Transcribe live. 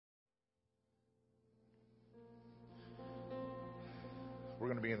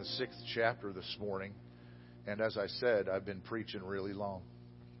going to be in the 6th chapter this morning. And as I said, I've been preaching really long.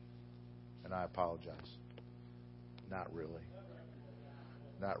 And I apologize. Not really.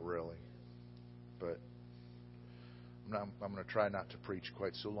 Not really. But I'm going to try not to preach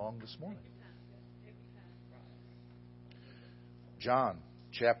quite so long this morning. John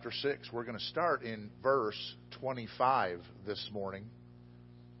chapter 6. We're going to start in verse 25 this morning.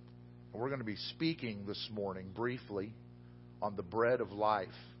 And we're going to be speaking this morning briefly on the bread of life.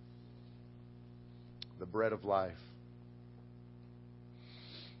 The bread of life.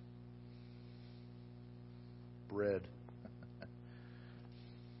 Bread.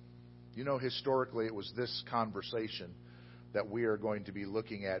 You know, historically, it was this conversation that we are going to be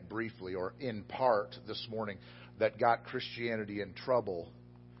looking at briefly, or in part this morning, that got Christianity in trouble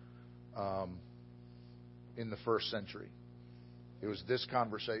in the first century. It was this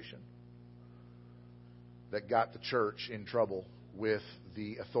conversation that got the church in trouble with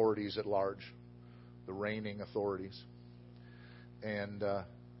the authorities at large, the reigning authorities. And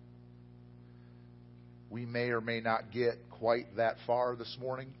we may or may not get quite that far this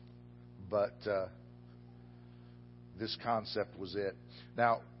morning, but this concept was it.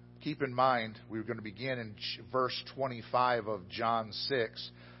 Now, keep in mind, we're going to begin in verse 25 of John 6.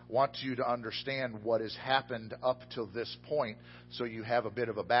 I want you to understand what has happened up till this point so you have a bit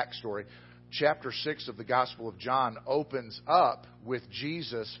of a backstory. Chapter 6 of the Gospel of John opens up with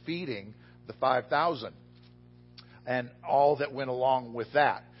Jesus feeding the 5,000 and all that went along with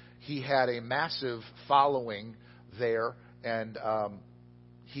that. He had a massive following there, and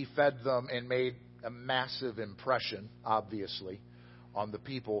he fed them and made a massive impression, obviously, on the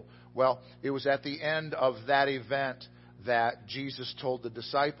people. Well, it was at the end of that event that Jesus told the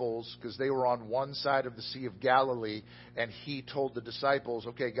disciples, because they were on one side of the Sea of Galilee, and he told the disciples,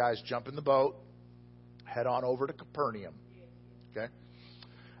 okay, guys, jump in the boat, head on over to Capernaum. Okay?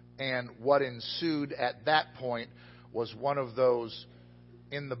 And what ensued at that point was one of those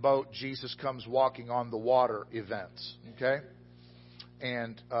in the boat, Jesus comes walking on the water events. Okay?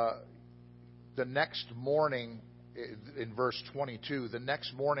 And the next morning, in verse 22, the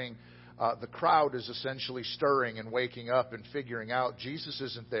next morning, the crowd is essentially stirring and waking up and figuring out Jesus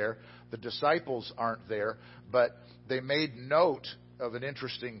isn't there. The disciples aren't there. But they made note of an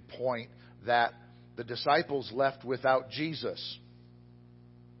interesting point, that the disciples left without Jesus.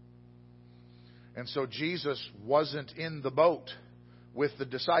 And so Jesus wasn't in the boat with the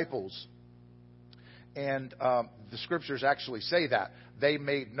disciples. And the scriptures actually say that. They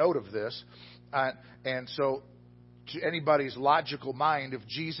made note of this. And so to anybody's logical mind, if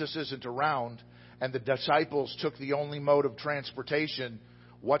Jesus isn't around and the disciples took the only mode of transportation,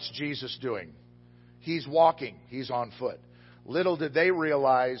 what's Jesus doing? He's walking. He's on foot. Little did they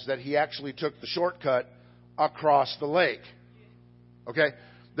realize that he actually took the shortcut across the lake. Okay?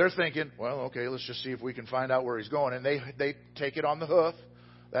 They're thinking, well, okay, let's just see if we can find out where he's going. And they take it on the hoof.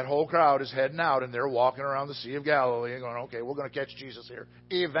 That whole crowd is heading out, and they're walking around the Sea of Galilee and going, okay, we're going to catch Jesus here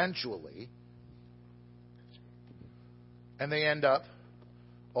eventually. And they end up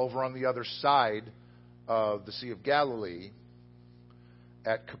over on the other side of the Sea of Galilee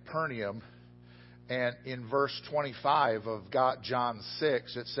at Capernaum. And in verse 25 of John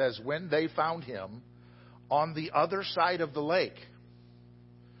 6, it says, when they found him on the other side of the lake,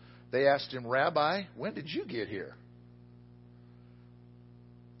 they asked him, Rabbi, when did you get here?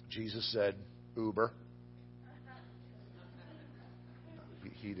 Jesus said, Uber.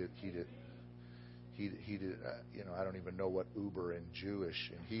 He did. I don't even know what Uber in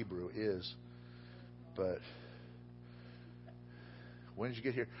Jewish, in Hebrew is. But when did you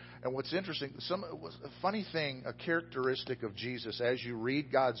get here? And what's interesting, a funny thing, a characteristic of Jesus, as you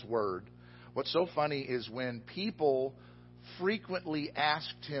read God's Word, what's so funny is when people frequently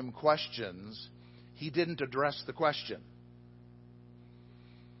asked him questions, he didn't address the question.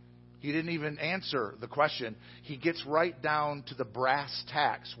 He didn't even answer the question. He gets right down to the brass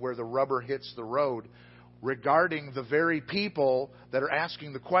tacks where the rubber hits the road regarding the very people that are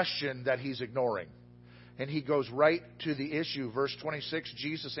asking the question that he's ignoring. And he goes right to the issue. Verse 26,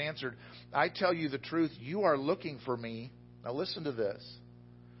 Jesus answered, I tell you the truth, you are looking for me. Now listen to this.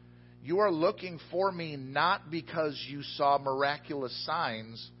 You are looking for me not because you saw miraculous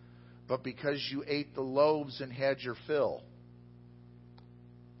signs, but because you ate the loaves and had your fill.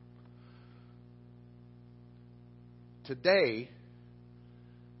 Today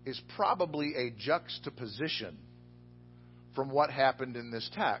is probably a juxtaposition from what happened in this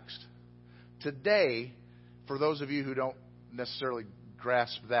text. Today, for those of you who don't necessarily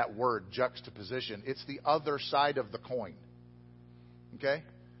grasp that word, juxtaposition, it's the other side of the coin. Okay?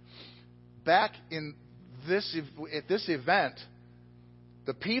 Back in at this event,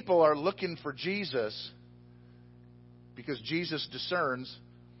 The people are looking for Jesus because Jesus discerns,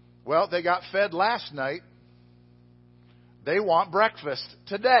 well, they got fed last night. They want breakfast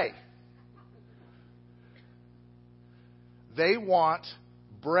today. They want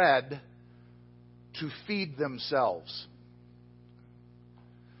bread to feed themselves.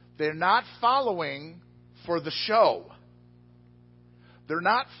 They're not following for the show. They're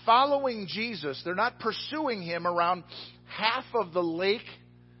not following Jesus. They're not pursuing Him around half of the lake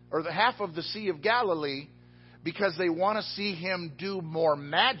or the half of the Sea of Galilee because they want to see Him do more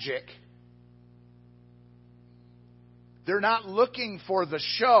magic. They're not looking for the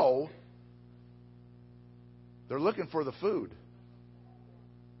show. They're looking for the food.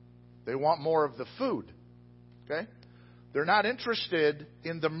 They want more of the food. Okay? They're not interested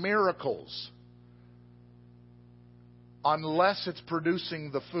in the miracles unless it's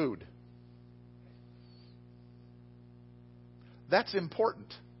producing the food. That's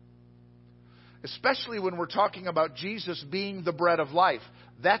important. Especially when we're talking about Jesus being the bread of life.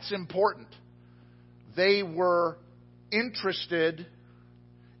 That's important. They were interested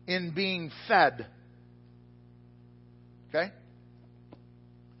in being fed. Okay?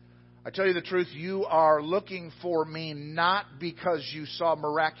 I tell you the truth, you are looking for me not because you saw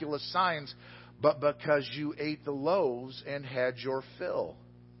miraculous signs, but because you ate the loaves and had your fill.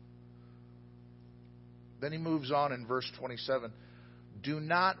 Then he moves on in verse 27. Do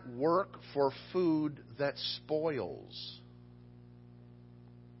not work for food that spoils.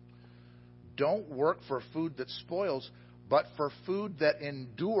 Don't work for food that spoils, but for food that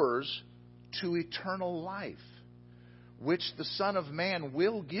endures to eternal life, which the Son of Man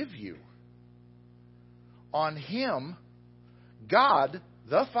will give you. On Him, God,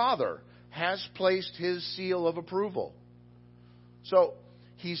 the Father, has placed His seal of approval. So,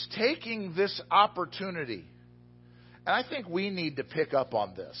 He's taking this opportunity. And I think we need to pick up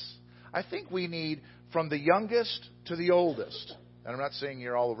on this. I think we need, from the youngest to the oldest, and I'm not saying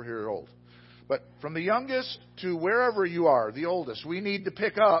you're all over here old, but from the youngest to wherever you are, the oldest, we need to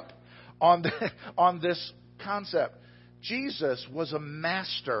pick up on this concept. Jesus was a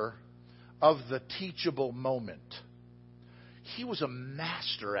master of the teachable moment. He was a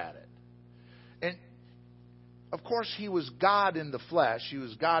master at it. And, of course, He was God in the flesh. He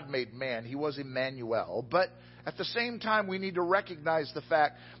was God made man. He was Emmanuel. But at the same time, we need to recognize the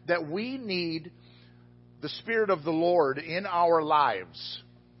fact that we need the Spirit of the Lord in our lives.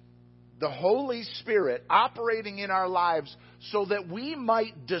 The Holy Spirit operating in our lives so that we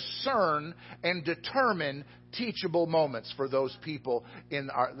might discern and determine teachable moments for those people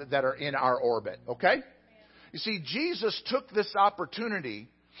that are in our orbit. Okay? You see, Jesus took this opportunity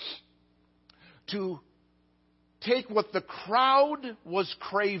to take what the crowd was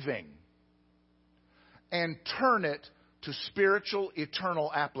craving and turn it to spiritual,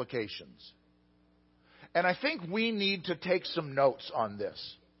 eternal applications. And I think we need to take some notes on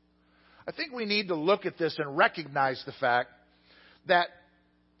this. I think we need to look at this and recognize the fact that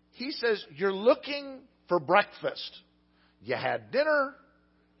He says, you're looking for breakfast. You had dinner.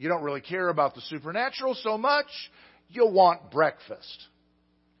 You don't really care about the supernatural so much. You want breakfast.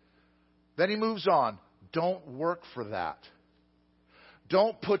 Then He moves on. Don't work for that.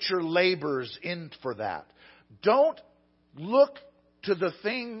 Don't put your labors in for that. Don't look to the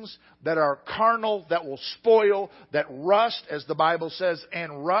things that are carnal, that will spoil, that rust, as the Bible says,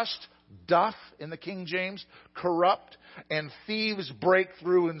 and rust doth, in the King James, corrupt, and thieves break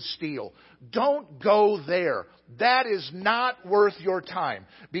through and steal. Don't go there. That is not worth your time,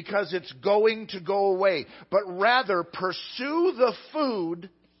 because it's going to go away. But rather, pursue the food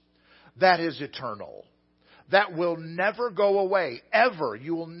that is eternal, that will never go away, ever.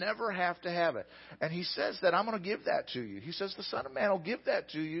 You will never have to have it. And He says that I'm going to give that to you. He says the Son of Man will give that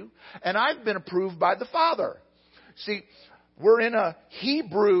to you. And I've been approved by the Father. See, we're in a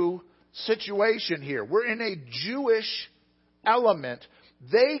Hebrew situation here. We're in a Jewish element.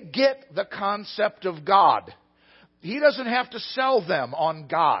 They get the concept of God. He doesn't have to sell them on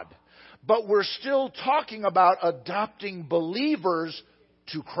God. But we're still talking about adopting believers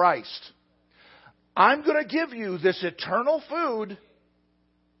to Christ. I'm going to give you this eternal food,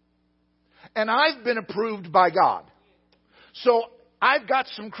 and I've been approved by God. So I've got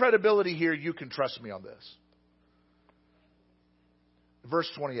some credibility here. You can trust me on this.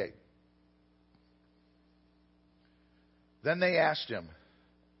 Verse 28. Then they asked Him,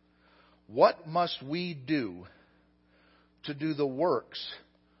 what must we do to do the works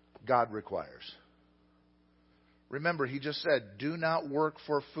God requires? Remember, He just said, do not work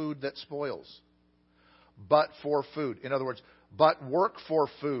for food that spoils, but for food. In other words, but work for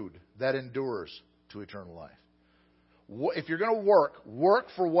food that endures to eternal life. If you're going to work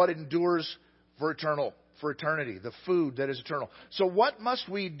for what endures for eternity, the food that is eternal. So what must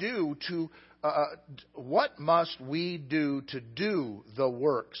we do to do the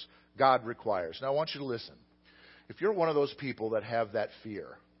works God requires? Now I want you to listen. If you're one of those people that have that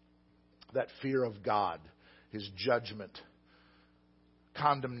fear of God, His judgment,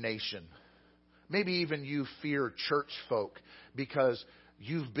 condemnation, maybe even you fear church folk because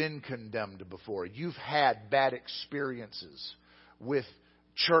you've been condemned before. You've had bad experiences with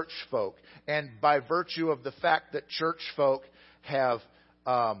church folk. And by virtue of the fact that church folk have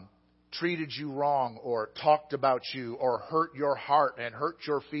treated you wrong or talked about you or hurt your heart and hurt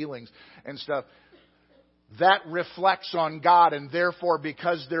your feelings and stuff, that reflects on God. And therefore,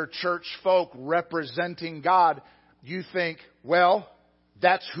 because they're church folk representing God, you think, well,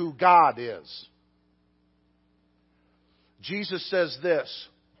 that's who God is. Jesus says this.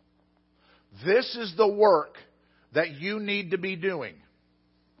 This is the work that you need to be doing.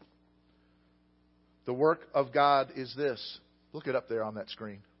 The work of God is this. Look it up there on that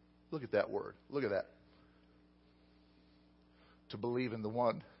screen. Look at that word. Look at that. To believe in the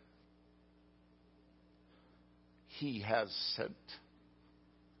one He has sent.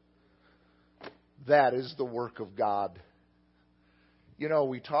 That is the work of God. You know,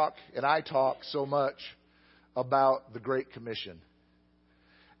 we talk, and I talk so much about the Great Commission.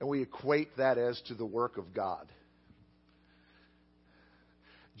 And we equate that as to the work of God.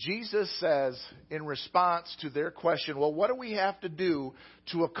 Jesus says, in response to their question, well, what do we have to do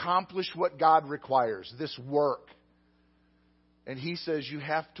to accomplish what God requires, this work? And He says, you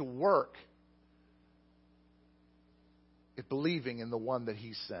have to work at believing in the one that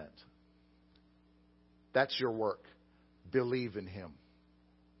He sent. That's your work. Believe in Him.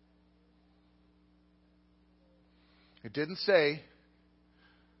 It didn't say,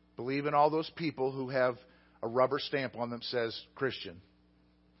 believe in all those people who have a rubber stamp on them that says Christian.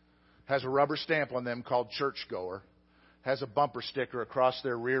 Has a rubber stamp on them called churchgoer. Has a bumper sticker across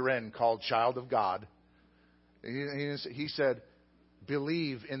their rear end called child of God. He said,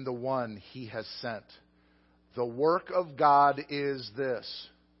 believe in the one He has sent. The work of God is this.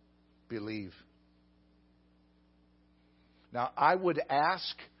 Believe. Now, I would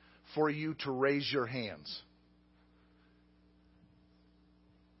ask for you to raise your hands.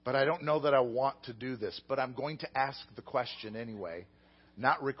 But I don't know that I want to do this. But I'm going to ask the question anyway,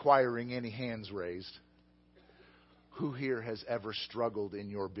 not requiring any hands raised. Who here has ever struggled in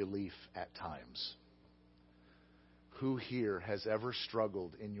your belief at times? Who here has ever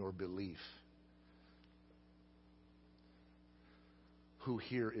struggled in your belief? Who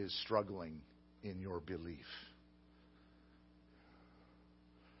here is struggling in your belief?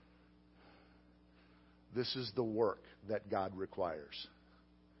 This is the work that God requires.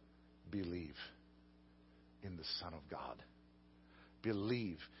 Believe in the Son of God.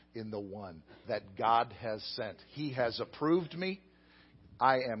 Believe in the one that God has sent. He has approved me.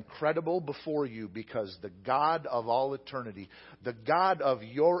 I am credible before you because the God of all eternity, the God of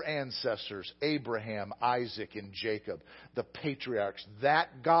your ancestors, Abraham, Isaac, and Jacob, the patriarchs,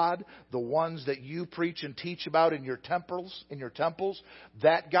 that God, the ones that you preach and teach about in your temples,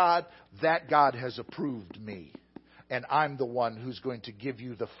 that God has approved me. And I'm the one who's going to give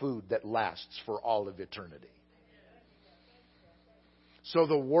you the food that lasts for all of eternity. So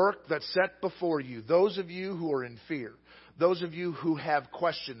the work that's set before you, those of you who are in fear, those of you who have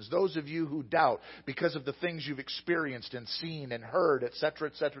questions, those of you who doubt because of the things you've experienced and seen and heard, etc.,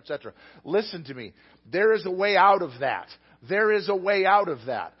 etc., etc. Listen to me. There is a way out of that. There is a way out of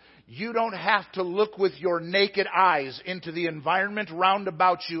that. You don't have to look with your naked eyes into the environment round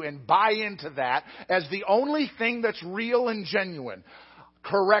about you and buy into that as the only thing that's real and genuine.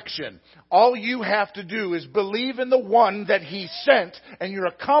 Correction. All you have to do is believe in the one that He sent, and you're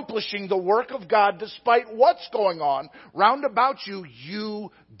accomplishing the work of God despite what's going on round about you.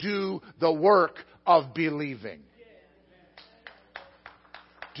 You do the work of believing.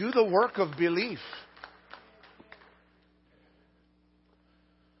 Do the work of belief.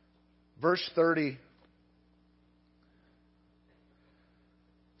 Verse 30.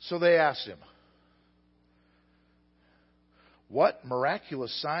 So they asked Him, what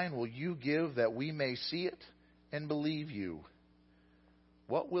miraculous sign will you give that we may see it and believe you?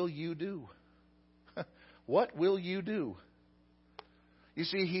 What will you do? What will you do? You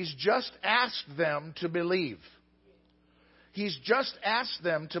see, He's just asked them to believe. He's just asked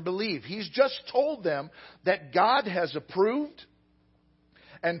them to believe. He's just told them that God has approved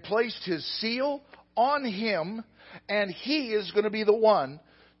and placed His seal on Him, and He is going to be the one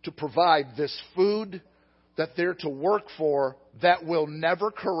to provide this food that they're to work for that will never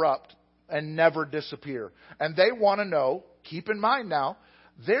corrupt and never disappear. And they want to know, keep in mind now,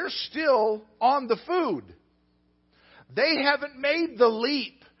 they're still on the food. They haven't made the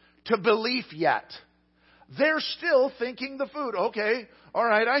leap to belief yet. They're still thinking the food. Okay, all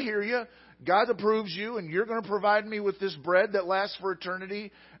right, I hear you. God approves you, and you're going to provide me with this bread that lasts for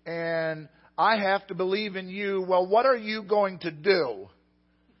eternity, and I have to believe in you. Well, what are you going to do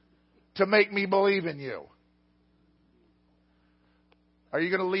to make me believe in you? Are you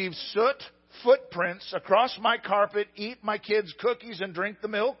going to leave soot footprints across my carpet, eat my kids' cookies, and drink the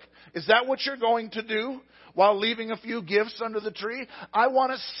milk? Is that what you're going to do while leaving a few gifts under the tree? I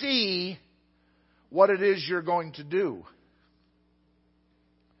want to see what it is you're going to do.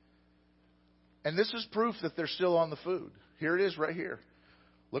 And this is proof that they're still on the food. Here it is right here.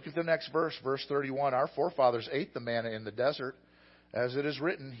 Look at the next verse, verse 31. Our forefathers ate the manna in the desert. As it is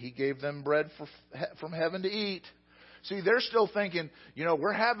written, He gave them bread from heaven to eat. See, they're still thinking,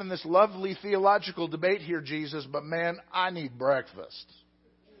 we're having this lovely theological debate here, Jesus, but man, I need breakfast.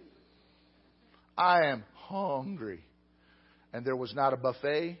 I am hungry. And there was not a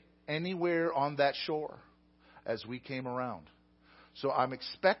buffet anywhere on that shore as we came around. So I'm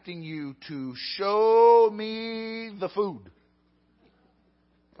expecting you to show me the food.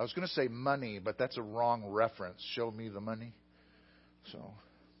 I was going to say money, but that's a wrong reference. Show me the money. So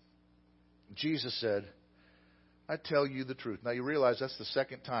Jesus said, I tell you the truth. Now you realize that's the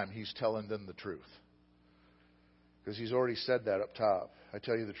second time He's telling them the truth. Because He's already said that up top. I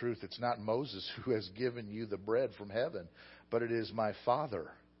tell you the truth, it's not Moses who has given you the bread from heaven, but it is my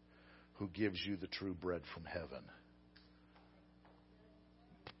Father who gives you the true bread from heaven.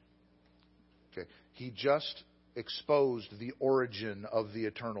 Okay. He just exposed the origin of the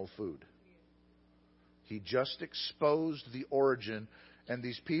eternal food. He just exposed the origin, and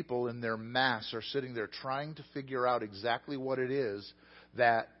these people in their mass are sitting there trying to figure out exactly what it is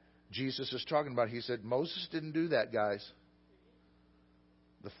that Jesus is talking about. He said, Moses didn't do that, guys.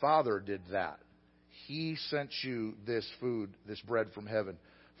 The Father did that. He sent you this food, this bread from heaven.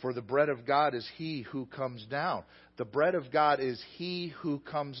 For the bread of God is He who comes down. The bread of God is He who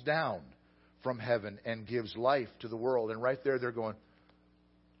comes down from heaven and gives life to the world. And right there they're going,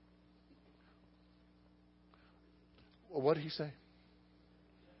 well, what did He say?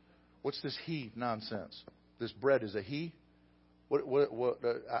 What's this He nonsense? This bread is a He?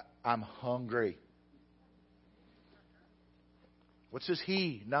 I'm hungry. What's this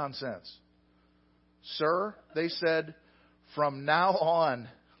He nonsense? Sir, they said, from now on,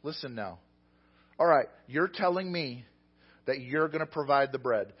 listen now. All right, you're telling me that you're going to provide the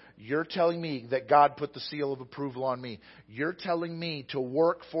bread. You're telling me that God put the seal of approval on me. You're telling me to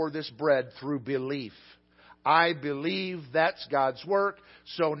work for this bread through belief. I believe that's God's work.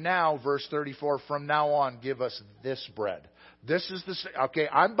 So now, verse 34, from now on, give us this bread. This is okay,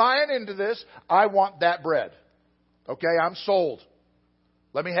 I'm buying into this. I want that bread. Okay, I'm sold.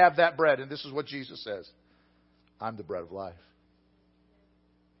 Let me have that bread. And this is what Jesus says. I'm the bread of life.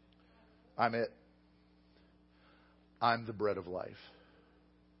 I'm it. I'm the bread of life.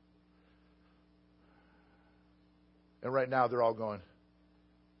 And right now they're all going,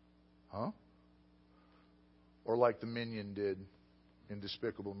 huh? Or like the minion did in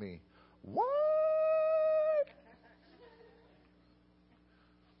Despicable Me. What?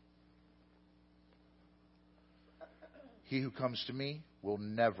 He who comes to me will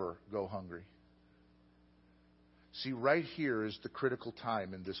never go hungry. See, right here is the critical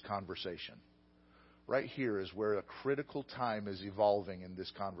time in this conversation. Right here is where a critical time is evolving in this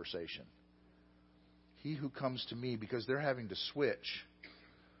conversation. He who comes to me, because they're having to switch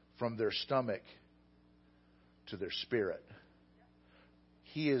from their stomach to their spirit.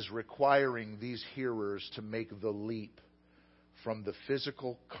 He is requiring these hearers to make the leap from the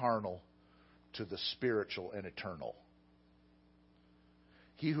physical, carnal, to the spiritual and eternal.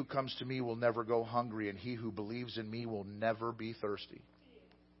 He who comes to me will never go hungry, and he who believes in me will never be thirsty.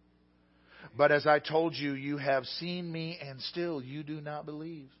 But as I told you, you have seen me, and still you do not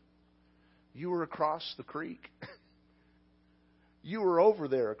believe. You were across the creek. You were over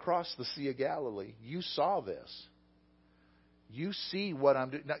there across the Sea of Galilee. You saw this. You see what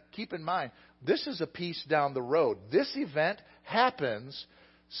I'm doing. Now, keep in mind, this is a piece down the road. This event happens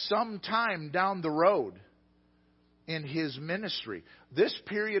sometime down the road in His ministry. This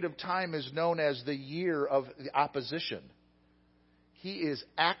period of time is known as the year of the opposition. He is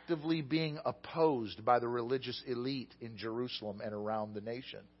actively being opposed by the religious elite in Jerusalem and around the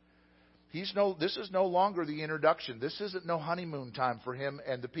nation. This is no longer the introduction. This isn't no honeymoon time for him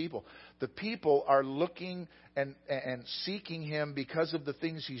and the people. The people are looking and seeking him because of the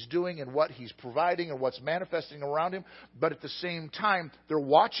things he's doing and what he's providing and what's manifesting around him. But at the same time, they're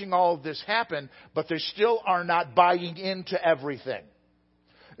watching all of this happen, but they still are not buying into everything.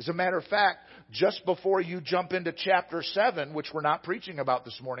 As a matter of fact, just before you jump into chapter 7, which we're not preaching about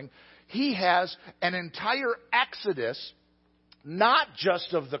this morning, he has an entire exodus, not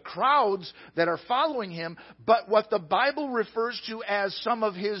just of the crowds that are following him, but what the Bible refers to as some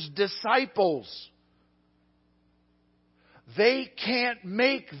of his disciples. They can't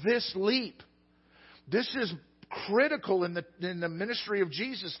make this leap. This is critical in the ministry of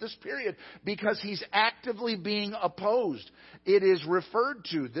Jesus, this period, because he's actively being opposed. It is referred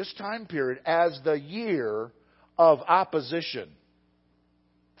to, this time period, as the year of opposition.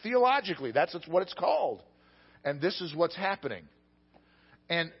 Theologically, that's what it's called. And this is what's happening.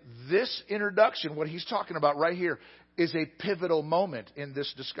 And this introduction, what he's talking about right here, is a pivotal moment in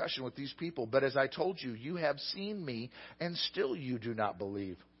this discussion with these people. But as I told you, you have seen me, and still you do not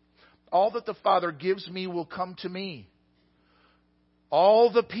believe. All that the Father gives me will come to me. All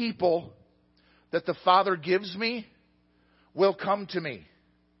the people that the Father gives me will come to me.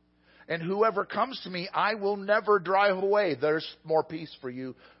 And whoever comes to me, I will never drive away. There's more peace for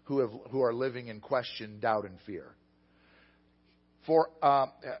you who are living in question, doubt, and fear.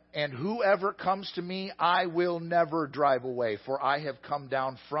 And whoever comes to me, I will never drive away. For I have come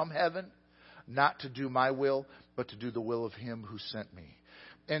down from heaven, not to do my will, but to do the will of him who sent me.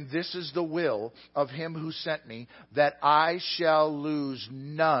 And this is the will of him who sent me, that I shall lose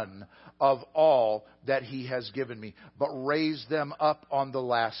none of all that he has given me, but raise them up on the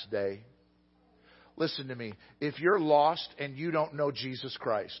last day. Listen to me. If you're lost and you don't know Jesus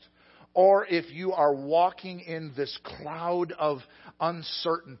Christ, or if you are walking in this cloud of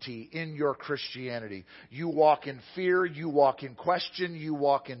uncertainty in your Christianity, you walk in fear, you walk in question, you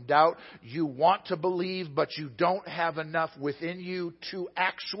walk in doubt, you want to believe, but you don't have enough within you to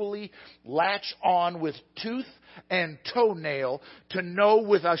actually latch on with tooth and toenail to know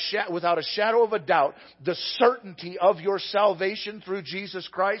without a shadow of a doubt the certainty of your salvation through Jesus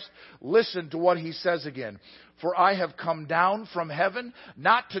Christ, listen to what he says again. For I have come down from heaven,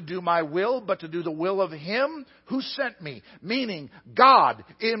 not to do my will, but to do the will of him who sent me. Meaning, God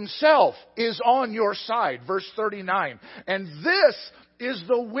himself is on your side. Verse 39. And this is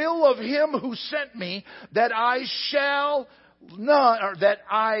the will of him who sent me, that I shall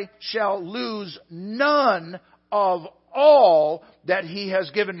lose none of all that he has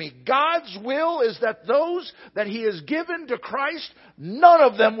given me. God's will is that those that he has given to Christ, none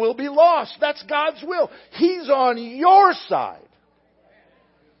of them will be lost. That's God's will. He's on your side.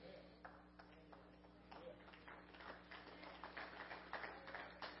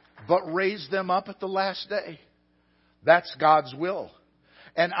 But raise them up at the last day. That's God's will.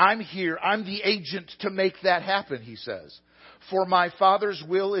 And I'm here. I'm the agent to make that happen, he says. For my Father's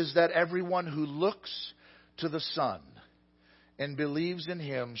will is that everyone who looks to the Son and believes in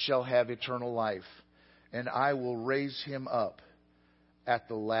him shall have eternal life, and I will raise him up at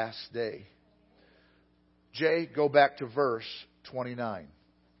the last day. Jay, go back to verse 29.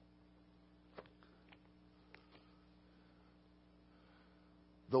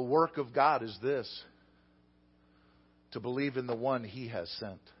 The work of God is this: to believe in the one he has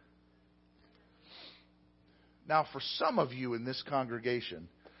sent. Now, for some of you in this congregation,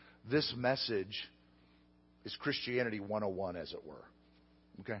 this message is Christianity 101, as it were.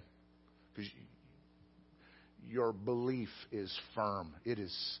 Okay? Because your belief is firm. It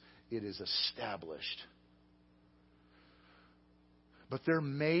is established. But there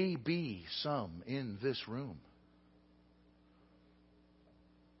may be some in this room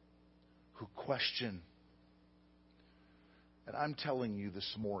who question. And I'm telling you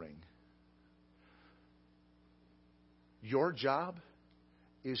this morning, your job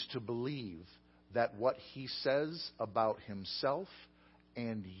is to believe that what he says about himself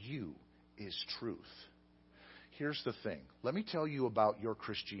and you is truth. Here's the thing. Let me tell you about your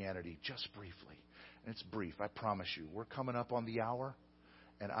Christianity just briefly. And it's brief, I promise you. We're coming up on the hour,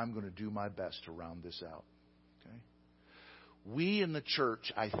 and I'm going to do my best to round this out. Okay? We in the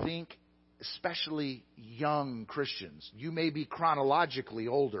church, I think, especially young Christians, you may be chronologically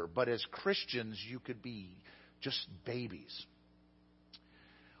older, but as Christians, you could be just babies.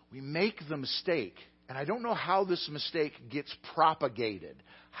 We make the mistake, and I don't know how this mistake gets propagated,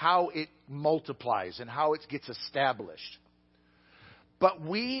 how it multiplies, and how it gets established. But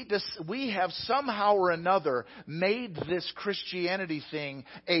we have somehow or another made this Christianity thing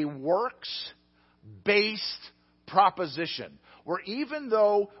a works-based proposition. where even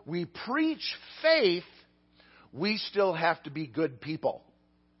though we preach faith, we still have to be good people.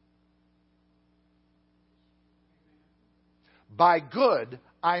 By good,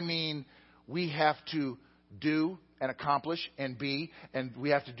 I mean we have to do and accomplish and be, and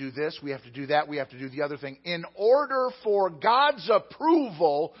we have to do this, we have to do that, we have to do the other thing in order for God's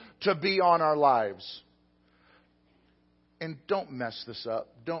approval to be on our lives. And don't mess this up.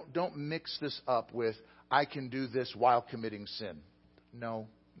 Don't mix this up with, I can do this while committing sin. No.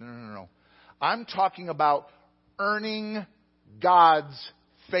 I'm talking about earning God's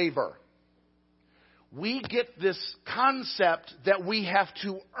favor. We get this concept that we have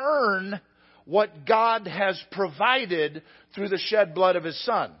to earn what God has provided through the shed blood of His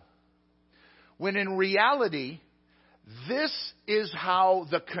Son. When in reality, this is how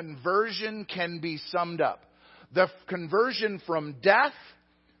the conversion can be summed up. The conversion from death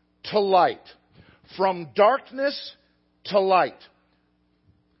to light. From darkness to light.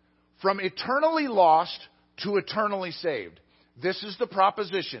 From eternally lost to eternally saved. This is the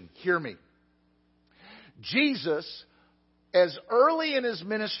proposition. Hear me. Jesus, as early in His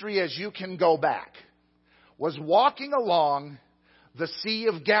ministry as you can go back, was walking along the Sea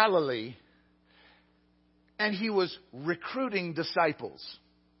of Galilee, and He was recruiting disciples.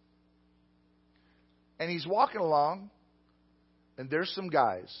 And He's walking along, and there's some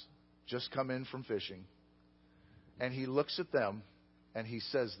guys just come in from fishing. And He looks at them, and He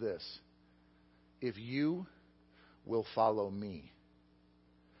says this, if you will follow me,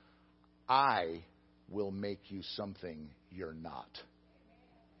 I will make you something you're not.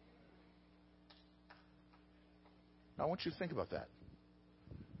 Now I want you to think about that.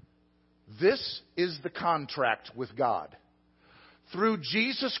 This is the contract with God. Through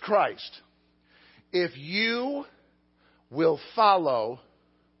Jesus Christ, if you will follow,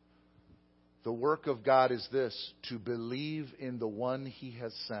 the work of God is this, to believe in the one He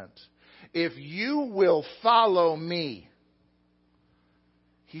has sent. If you will follow me,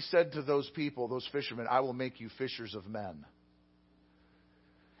 He said to those people, those fishermen, I will make you fishers of men.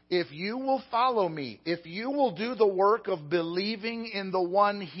 If you will follow me, if you will do the work of believing in the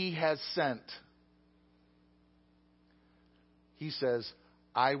one He has sent, He says,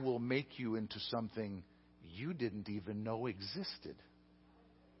 I will make you into something you didn't even know existed.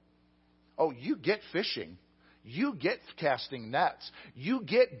 Oh, you get fishing. You get casting nets. You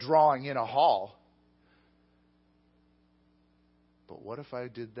get drawing in a haul. But what if I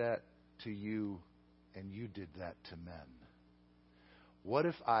did that to you and you did that to men? What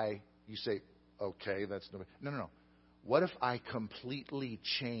if you say, okay, that's no. What if I completely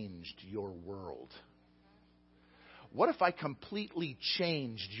changed your world? What if I completely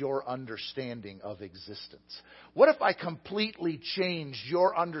changed your understanding of existence? What if I completely changed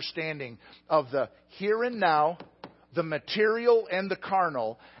your understanding of the here and now, the material and the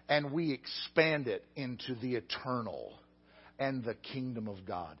carnal, and we expand it into the eternal and the kingdom of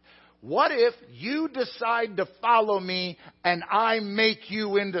God? What if you decide to follow me and I make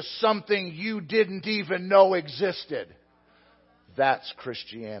you into something you didn't even know existed? That's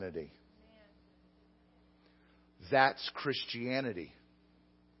Christianity. That's Christianity.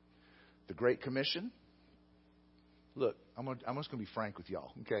 The Great Commission. Look, I'm just going to be frank with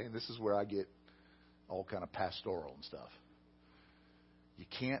y'all, okay? This is where I get all kind of pastoral and stuff. You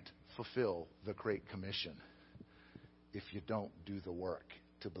can't fulfill the Great Commission if you don't do the work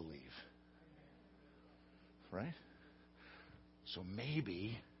to believe. Right? So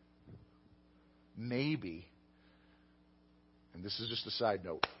maybe, and this is just a side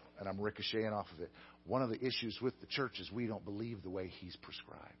note, and I'm ricocheting off of it, one of the issues with the church is we don't believe the way He's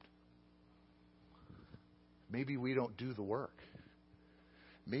prescribed. Maybe we don't do the work.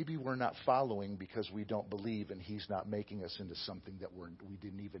 Maybe we're not following because we don't believe, and He's not making us into something that we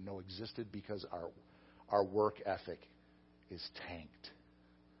didn't even know existed because our work ethic is tanked.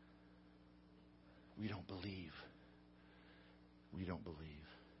 We don't believe. We don't believe.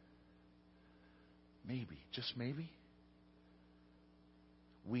 Maybe, just maybe,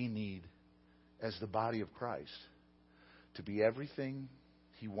 we need, as the body of Christ, to be everything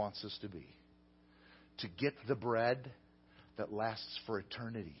He wants us to be. To get the bread that lasts for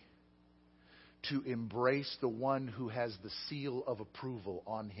eternity. To embrace the one who has the seal of approval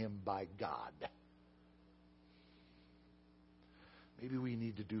on him by God. Maybe we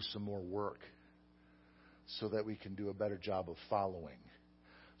need to do some more work so that we can do a better job of following,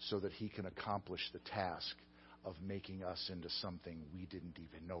 so that He can accomplish the task of making us into something we didn't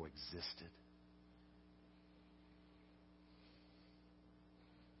even know existed.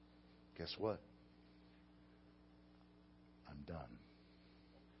 Guess what? I'm done.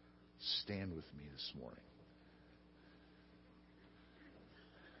 Stand with me this morning.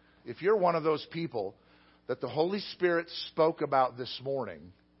 if you're one of those people that the Holy Spirit spoke about this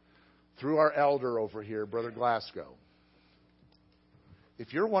morning through our elder over here, Brother Glasgow,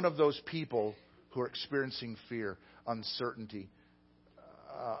 if you're one of those people who are experiencing fear, uncertainty,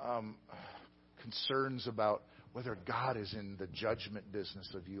 concerns about whether God is in the judgment business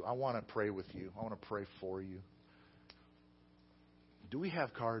of you, I want to pray with you. I want to pray for you. Do we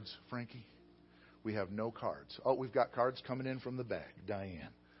have cards, Frankie? We have no cards. Oh, we've got cards coming in from the back. Diane.